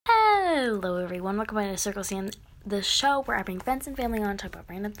Hello everyone, welcome back to Circle Sam, the show where I bring friends and family on to talk about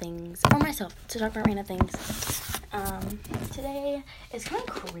random things, or myself, to talk about random things. Today is kind of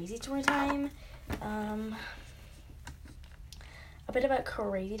crazy story time, a bit of a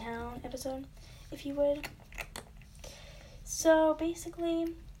Crazy Town episode, if you would. So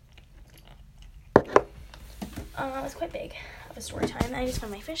basically, it's quite big of a story time. I just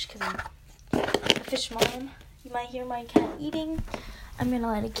found my fish because I'm a fish mom. You might hear my cat eating. I'm gonna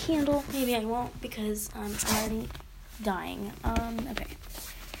light a candle. Maybe I won't because I'm already dying. Okay.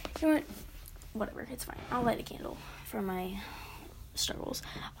 You know what? Whatever, it's fine. I'll light a candle for my struggles.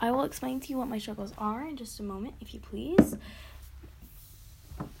 I will explain to you what my struggles are in just a moment, if you please.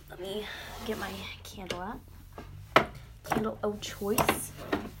 Let me get my candle out. Candle of choice.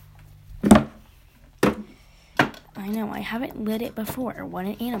 I know, I haven't lit it before. What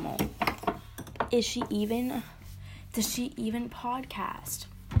an animal. Does she even podcast?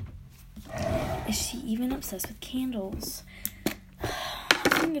 Is she even obsessed with candles?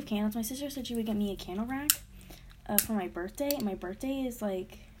 Speaking of candles, my sister said she would get me a candle rack for my birthday. My birthday is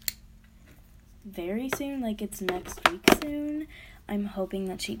very soon, it's next week soon. I'm hoping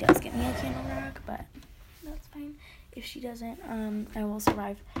that she does get me a candle rack, but that's fine. If she doesn't, I will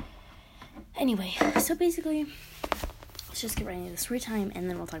survive. Anyway, so basically, let's just get right into the story time, and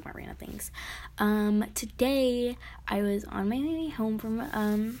then we'll talk about random things. Today, I was on my way home from,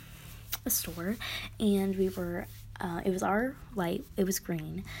 a store, and we were, it was our light, it was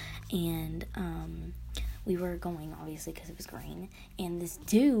green, and, we were going, obviously, because it was green, and this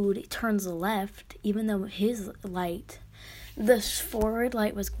dude turns left, even though his light, the forward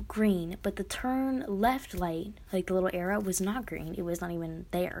light was green, but the turn left light, the little arrow, was not green. It was not even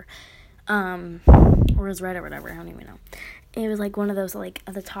there. Or it was red or whatever, I don't even know. It was one of those,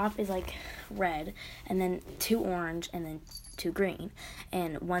 at the top is red, and then 2 orange, and then 2 green,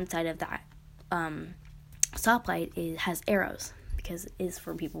 and one side of that stoplight has arrows, because it is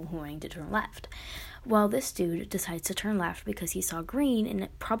for people who are wanting to turn left. Well, this dude decides to turn left because he saw green, and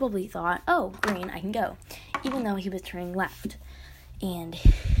probably thought, oh, green, I can go, even though he was turning left. And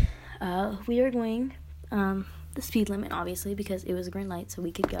we were going the speed limit, obviously, because it was a green light, so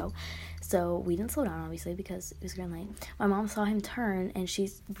we could go. So we didn't slow down, obviously, because it was a green light. My mom saw him turn, and she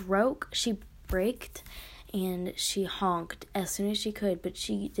braked, and she honked as soon as she could, but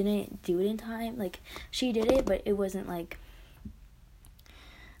she didn't do it in time. She did it, but it wasn't,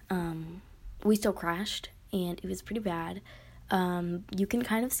 we still crashed, and it was pretty bad. You can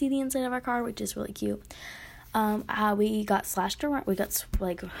kind of see the inside of our car, which is really cute. We got slashed around, we got,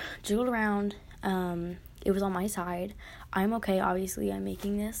 jiggled around. It was on my side. I'm okay, obviously. I'm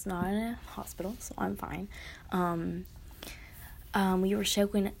making this, not in a hospital, so I'm fine. We were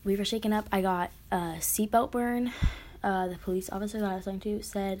shaken up. I got a seatbelt burn. The police officer that I was talking to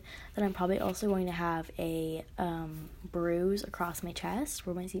said that I'm probably also going to have a bruise across my chest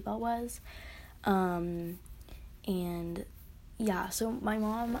where my seatbelt was. And yeah, so my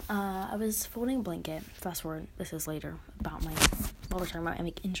mom, I was folding a blanket. Fast forward, this is later about while we're talking about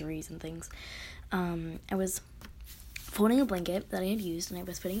injuries and things. I was folding a blanket that I had used, and I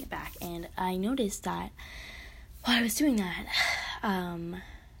was putting it back, and I noticed that while I was doing that,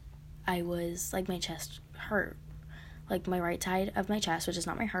 I was, my chest hurt. My right side of my chest, which is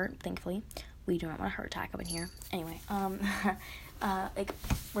not my heart, thankfully. We do not want a heart attack up in here. Anyway,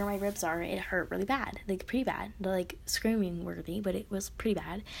 where my ribs are, it hurt really bad. Pretty bad. Screaming worthy, but it was pretty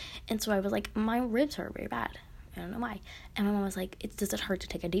bad. And so I was my ribs hurt very bad. I don't know why. And my mom was does it hurt to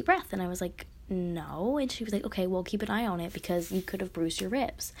take a deep breath? And I was no. And she was okay, well, keep an eye on it because you could have bruised your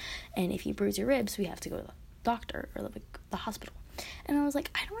ribs. And if you bruise your ribs, we have to go to the doctor or the hospital. And I was I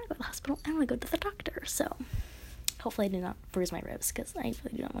don't want to go to the hospital. I want to go to the doctor. So hopefully I did not bruise my ribs because I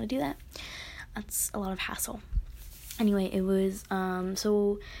really do not want to do that. That's a lot of hassle. Anyway, it was,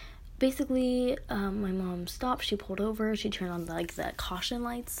 so basically, my mom stopped, she pulled over, she turned on the caution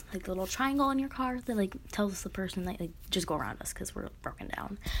lights, the little triangle in your car that tells the person that just go around us because we're broken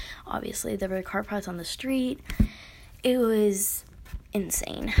down. Obviously, there were car parts on the street. It was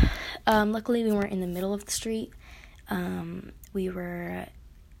insane. Luckily we weren't in the middle of the street. We were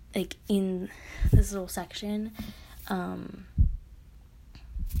in this little section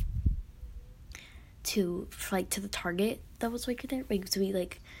to the Target that was right there. So we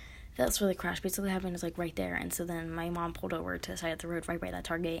that's where the crash basically happened, is right there. And so then my mom pulled over to the side of the road right by that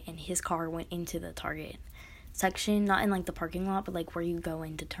Target, and his car went into the Target section, not in the parking lot, but where you go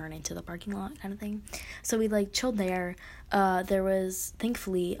in to turn into the parking lot kind of thing. So we chilled there. There was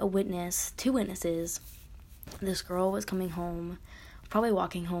thankfully two witnesses. This girl was coming home, probably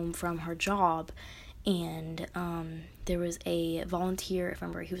walking home from her job, and there was a volunteer, if I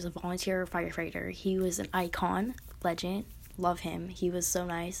remember, he was a volunteer firefighter. He was an icon, legend, love him. He was so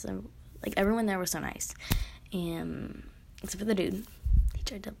nice, and like everyone there was so nice, and except for the dude, he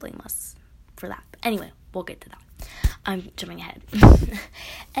tried to blame us for that. But anyway, we'll get to that. I'm jumping ahead.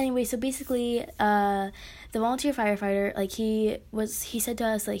 Anyway, so basically, the volunteer firefighter, like, he said to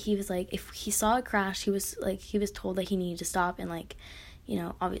us, like, he was like, if he saw a crash, he was told that he needed to stop, and like, you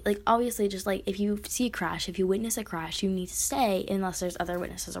know, obviously, just like, if you see a crash, if you witness a crash, you need to stay unless there's other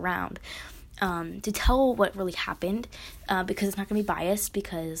witnesses around, to tell what really happened, because it's not going to be biased,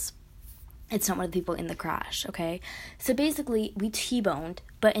 because it's not one of the people in the crash, okay? So basically, we T-boned,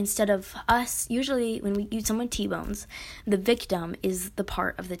 but instead of us, usually when someone T-bones, the victim is the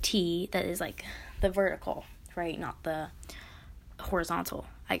part of the T that is, like, the vertical, right? Not the horizontal,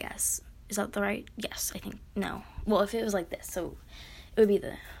 I guess. Is that the right? Yes, I think. No. Well, if it was like this, so it would be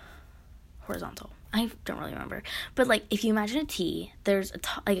the horizontal. I don't really remember. But, like, if you imagine a T, there's a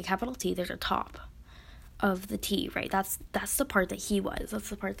top, like a capital T, there's a top of the T, right? That's the part that he was.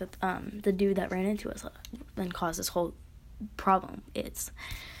 That's the part that the dude that ran into us and caused this whole problem is.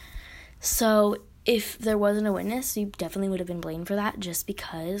 So if there wasn't a witness, you definitely would have been blamed for that, just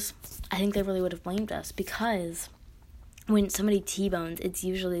because I think they really would have blamed us, because when somebody T-bones, it's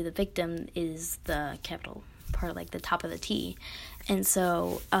usually the victim is the capital part, like the top of the T. And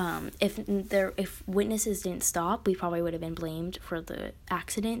so if witnesses didn't stop, we probably would have been blamed for the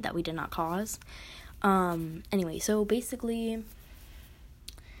accident that we did not cause. Anyway, so basically,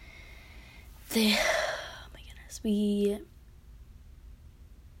 we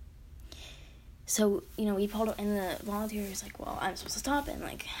pulled, and the volunteer was like, well, I'm supposed to stop and,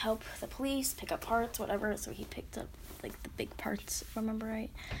 like, help the police pick up parts, whatever, so he picked up, like, the big parts, if I remember right,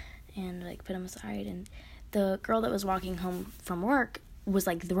 and, like, put them aside, and the girl that was walking home from work was,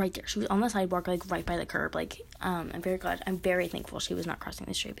 like, right there. She was on the sidewalk, like, right by the curb. Like, I'm very thankful she was not crossing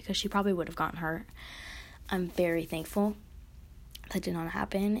the street, because she probably would have gotten hurt. I'm very thankful that did not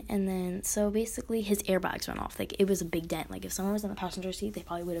happen. And then, so basically, his airbags went off. Like, it was a big dent. Like, if someone was in the passenger seat, they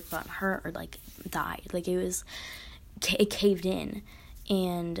probably would have gotten hurt or, like, died. Like, it caved in.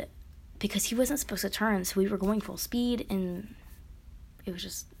 And because he wasn't supposed to turn, so we were going full speed, and it was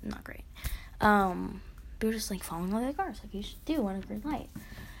just not great. We were just, like, following all the cars, like you should do on a green light.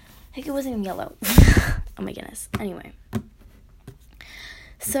 Like, it wasn't even yellow. Oh my goodness. Anyway.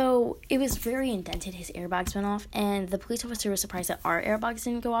 So, it was very indented. His airbags went off, and the police officer was surprised that our airbags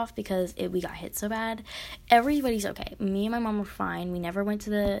didn't go off, because we got hit so bad. Everybody's okay. Me and my mom were fine. We never went to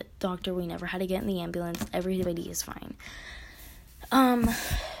the doctor. We never had to get in the ambulance. Everybody is fine.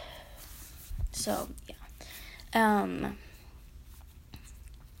 So, yeah.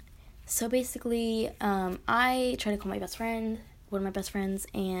 So basically, I tried to call my best friend, one of my best friends,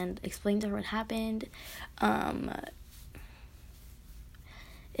 and explain to her what happened,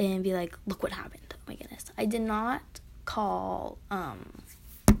 and be like, look what happened. Oh my goodness. I did not call,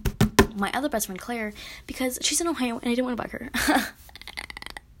 my other best friend, Claire, because she's in Ohio, and I didn't want to bug her.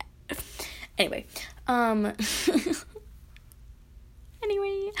 Anyway,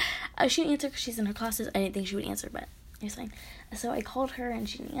 she didn't answer because she's in her classes. I didn't think she would answer, but it was fine. So I called her, and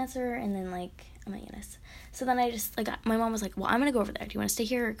she didn't answer, and then, like, oh my goodness. So then I just, like, my mom was like, well, I'm going to go over there. Do you want to stay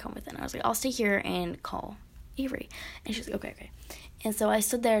here or come with it? And I was like, I'll stay here and call Avery. And she was like, okay. And so I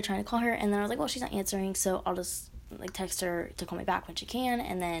stood there trying to call her, and then I was like, well, she's not answering, so I'll just, like, text her to call me back when she can,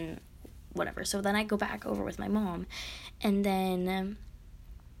 and then whatever. So then I go back over with my mom, and then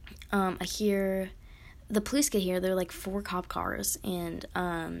I hear the police get here. They're, like, 4 cop cars, and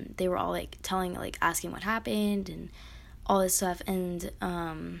they were all, like, asking what happened, and all this stuff, and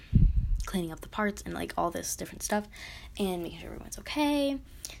cleaning up the parts, and, like, all this different stuff, and making sure everyone's okay.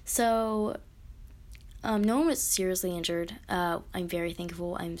 So no one was seriously injured. I'm very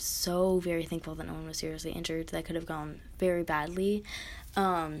thankful. I'm so very thankful that no one was seriously injured. That could have gone very badly.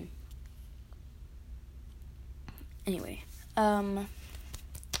 Anyway,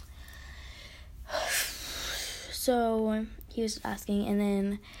 so he was asking, and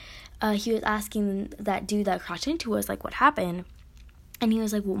then he was asking that dude that crashed into us, like, what happened, and he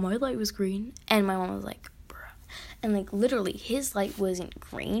was like, well, my light was green, and my mom was like, bruh, and, like, literally, his light wasn't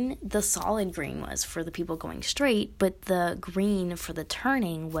green. The solid green was for the people going straight, but the green for the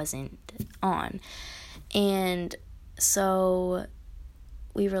turning wasn't on. And so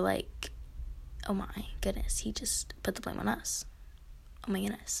we were like, oh my goodness, he just put the blame on us. Oh my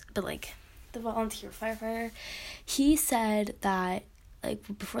goodness. But, like, the volunteer firefighter, he said that, like,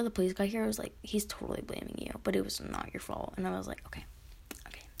 before the police got here, it was like, he's totally blaming you, but it was not your fault. And I was like, okay,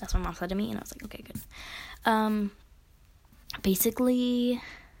 that's what my mom said to me, and I was like, okay, good. Basically,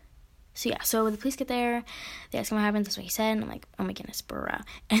 So yeah, so the police get there, they ask him what happened, that's what he said, and I'm like, oh my goodness, bruh.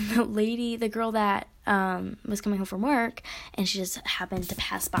 And the girl that was coming home from work, and she just happened to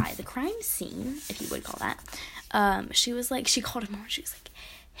pass by the crime scene, if you would call that, she was like, she called him over, she was like,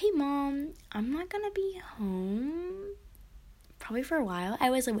 hey mom, I'm not gonna be home probably for a while. I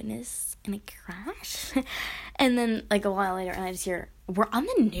was a witness in a crash. And then like a while later, and I just hear, we're on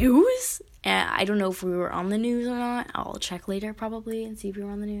the news? I don't know if we were on the news or not. I'll check later probably and see if we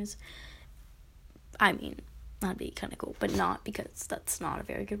were on the news. I mean, that'd be kind of cool, but not, because that's not a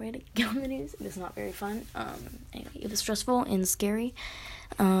very good way to get on the news. It was not very fun. Anyway, it was stressful and scary.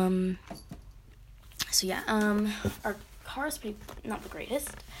 So yeah, our car is pretty, not the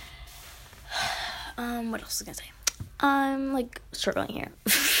greatest. What else was I gonna say? I'm like struggling here.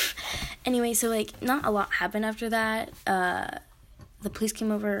 Anyway, so like not a lot happened after that. The police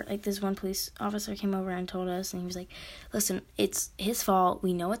came over, like this one police officer came over and told us, and he was like, listen, it's his fault.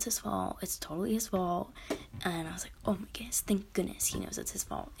 We know it's his fault. It's totally his fault. And I was like, oh my goodness, thank goodness he knows it's his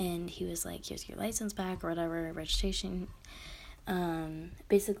fault. And he was like, here's your license back or whatever, registration.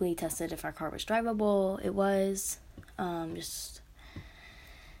 Basically tested if our car was drivable. It was, and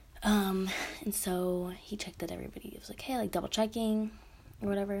so he checked that everybody, it was like, hey, like double checking or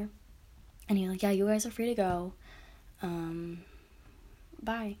whatever. And he was like, yeah, you guys are free to go.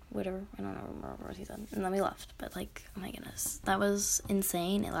 Bye, whatever. I don't remember what he said. And then we left. But like, oh my goodness, that was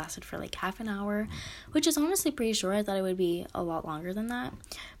insane. It lasted for like half an hour, which is honestly pretty sure. I thought it would be a lot longer than that,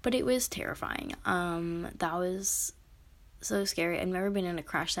 but it was terrifying. That was so scary. I've never been in a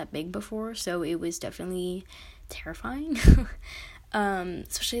crash that big before, so it was definitely terrifying.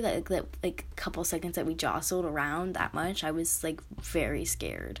 Especially that like couple seconds that we jostled around that much, I was like very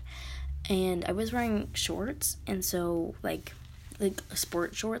scared. And I was wearing shorts, and so like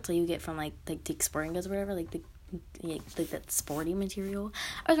sport shorts that you get from like Dick's Sporting Goods or whatever, like that sporty material.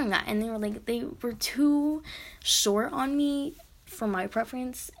 I was wearing that, and they were too short on me for my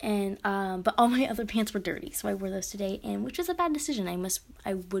preference, and but all my other pants were dirty, so I wore those today, and which was a bad decision. I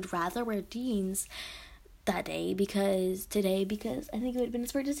would rather wear jeans that day because I think it would have been a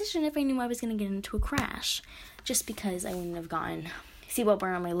smart decision if I knew I was going to get into a crash, just because I wouldn't have gotten seatbelt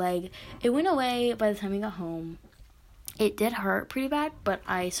burn on my leg. It went away by the time we got home. It did hurt pretty bad, but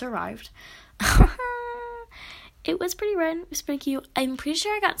I survived. It was pretty red. It was pretty cute. I'm pretty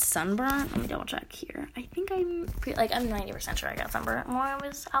sure I got sunburn. Let me double check here. I think I'm 90% sure I got sunburn while I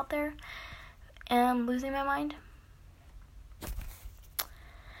was out there and losing my mind.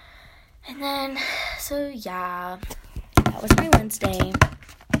 And then, so yeah, that was my Wednesday.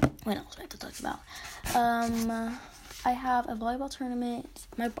 What else do I have to talk about? I have a volleyball tournament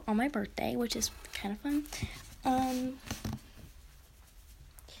on my birthday, which is kind of fun.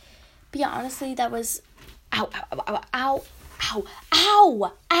 But yeah, honestly, that was, ow,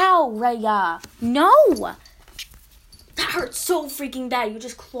 Raya, no, that hurts so freaking bad. You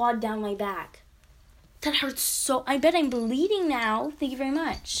just clawed down my back. That hurts so, I bet I'm bleeding now. Thank you very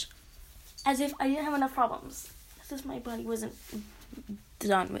much. As if I didn't have enough problems. As if my body wasn't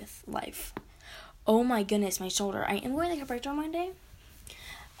done with life. Oh my goodness, my shoulder. I am going to the chiropractor on Monday.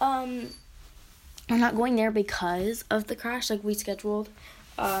 I'm not going there because of the crash. Like, we scheduled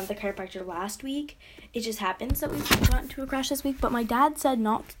the chiropractor last week. It just happens that we got into a crash this week. But my dad said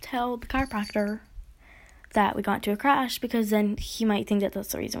not to tell the chiropractor that we got into a crash, because then he might think that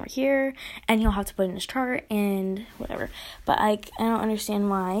that's the reason we're here, and he'll have to put in his chart and whatever. But I don't understand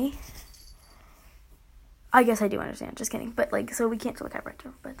why. I guess I do understand. Just kidding. But like, so we can't tell the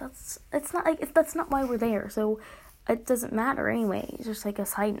chiropractor. But that's not why we're there. So it doesn't matter anyway. It's just like a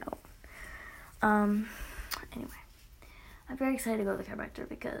side note. Anyway, I'm very excited to go to the chiropractor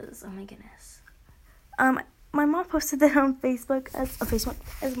because, oh my goodness. My mom posted that on Facebook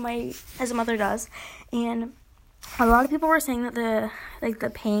as a mother does, and a lot of people were saying that the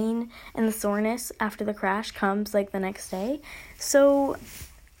pain and the soreness after the crash comes like the next day. So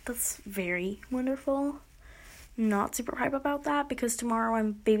that's very wonderful. Not super hype about that because tomorrow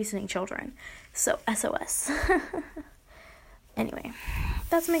I'm babysitting children. So SOS. Anyway,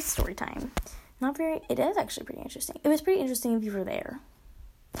 that's my story time. It is actually pretty interesting. It was pretty interesting if you were there.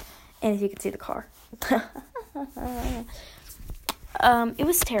 And if you could see the car. It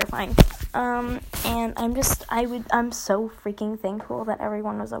was terrifying. And I'm so freaking thankful that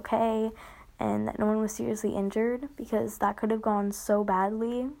everyone was okay and that no one was seriously injured, because that could have gone so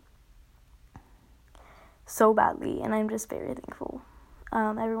badly. And I'm just very thankful.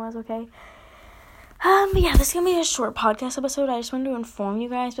 Everyone was okay. But yeah, this is going to be a short podcast episode. I just wanted to inform you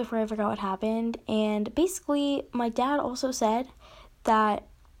guys before I forgot what happened. And basically, my dad also said that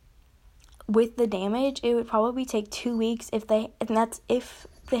with the damage, it would probably take 2 weeks and that's if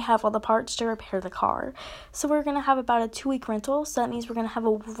they have all the parts to repair the car. So we're going to have about a 2-week rental. So that means we're going to have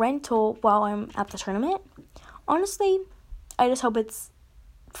a rental while I'm at the tournament. Honestly, I just hope it's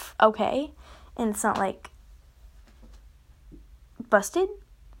okay and it's not like busted.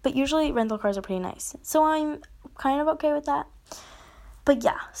 But usually rental cars are pretty nice. So I'm kind of okay with that. But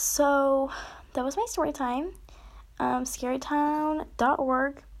yeah, so that was my story time.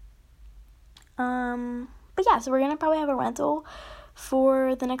 Scarytown.org. But yeah, so we're gonna probably have a rental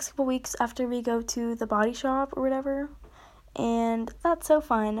for the next couple weeks after we go to the body shop or whatever. And that's so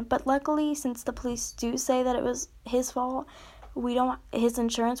fun. But luckily, since the police do say that it was his fault, his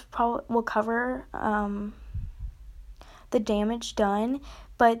insurance will cover the damage done.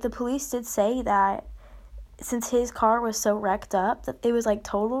 But the police did say that since his car was so wrecked up that it was like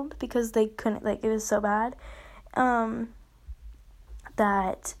totaled because they couldn't, like, it was so bad,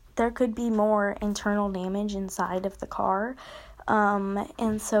 that there could be more internal damage inside of the car.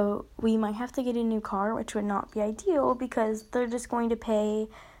 And so we might have to get a new car, which would not be ideal because they're just going to pay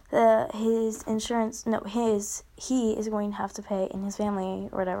his insurance. No, he is going to have to pay, and his family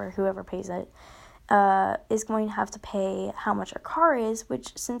or whatever, whoever pays it, is going to have to pay how much our car is,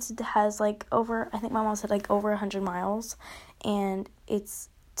 which since it has like over, I think my mom said like over 100 miles, and it's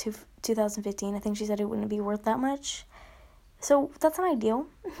 2015, I think she said it wouldn't be worth that much. So that's not ideal.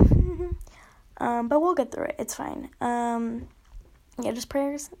 But we'll get through it. It's fine. Yeah, just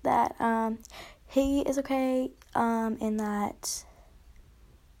prayers that he is okay, and that,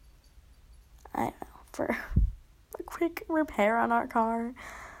 I don't know, for a quick repair on our car.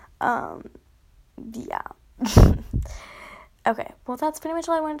 Yeah. Okay, well, that's pretty much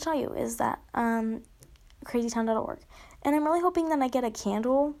all I want to tell you, is that crazytown.org. And I'm really hoping that I get a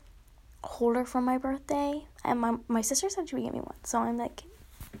candle holder for my birthday, and my sister said she would get me one, so I'm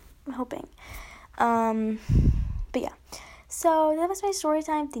hoping. But yeah, so that was my story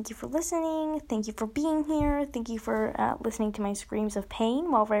time. Thank you for listening. Thank you for being here. Thank you for listening to my screams of pain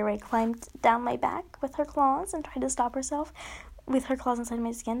while Ray Ray climbed down my back with her claws and tried to stop herself with her claws inside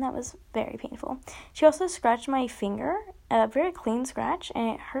my skin. That was very painful. She also scratched my finger, a very clean scratch, and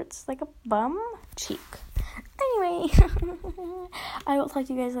it hurts like a bum cheek. Anyway, I will talk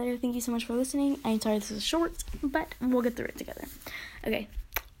to you guys later. Thank you so much for listening. I'm sorry this is short, but we'll get through it together. Okay,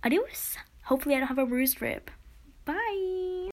 adios. Hopefully I don't have a bruised rib. Bye.